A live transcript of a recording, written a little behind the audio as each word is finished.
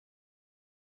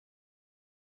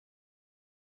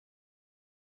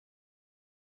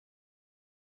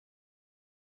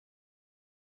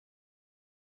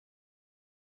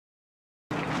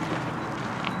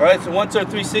Alright, so once our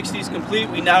 360 is complete,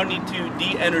 we now need to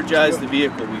de-energize the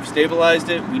vehicle. We've stabilized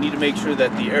it. We need to make sure that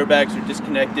the airbags are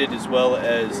disconnected as well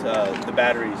as the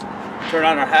batteries. Turn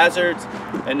on our hazards,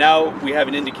 and now we have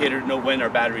an indicator to know when our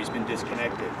battery's been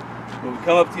disconnected. When we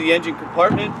come up to the engine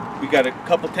compartment, we've got a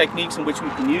couple techniques in which we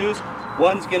can use.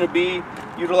 One's going to be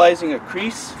utilizing a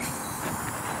crease.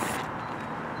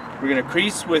 We're going to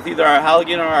crease with either our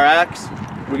Halligan or our axe.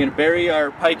 We're going to bury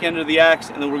our pike end of the axe,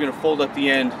 and then we're going to fold up the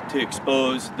end to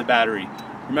expose the battery.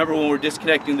 Remember, when we're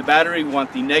disconnecting the battery, we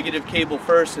want the negative cable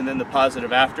first and then the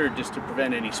positive after, just to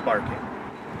prevent any sparking.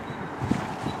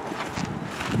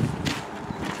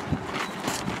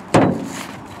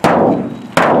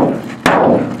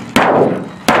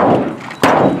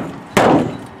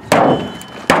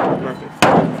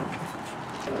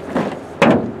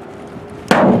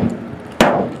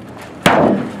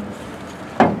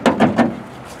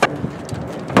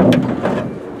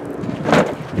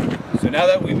 So now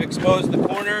that we've exposed the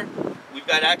corner, we've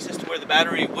got access to where the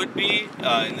battery would be.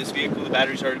 In this vehicle, the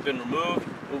battery's already been removed.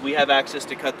 But we have access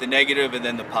to cut the negative and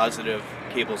then the positive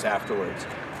cables afterwards.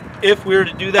 If we were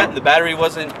to do that and the battery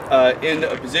wasn't in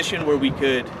a position where we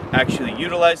could actually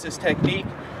utilize this technique,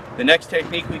 the next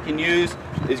technique we can use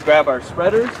is grab our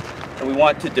spreaders, and we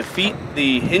want to defeat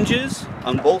the hinges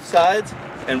on both sides,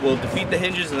 and we'll defeat the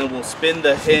hinges and then we'll spin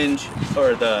the hinge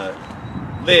or the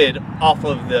lid off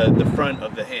of the front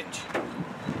of the hinge.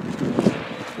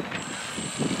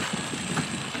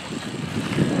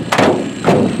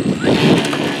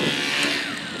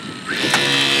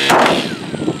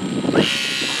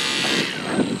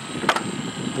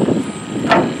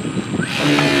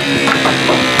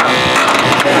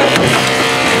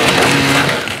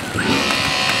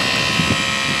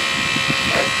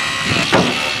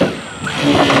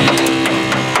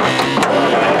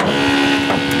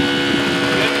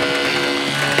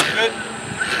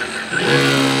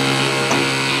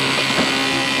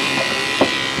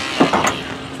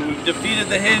 Defeated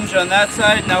the hinge on that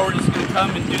side. Now we're just going to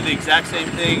come and do the exact same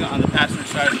thing on the passenger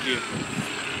side of the vehicle.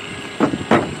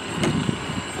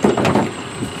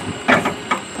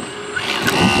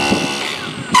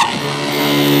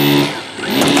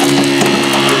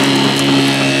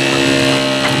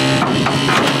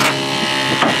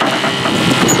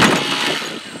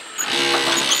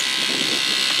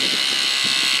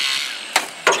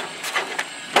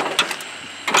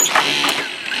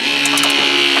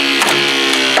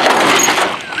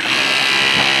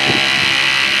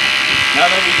 Now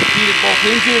that we've defeated both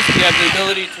hinges, we have the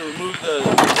ability to remove the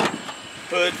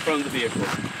hood from the vehicle.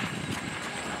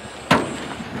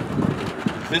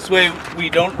 This way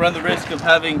we don't run the risk of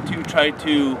having to try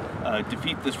to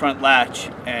defeat this front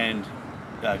latch and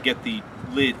get the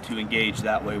lid to engage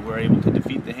that way. We're able to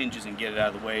defeat the hinges and get it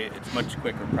out of the way. It's a much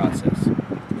quicker process.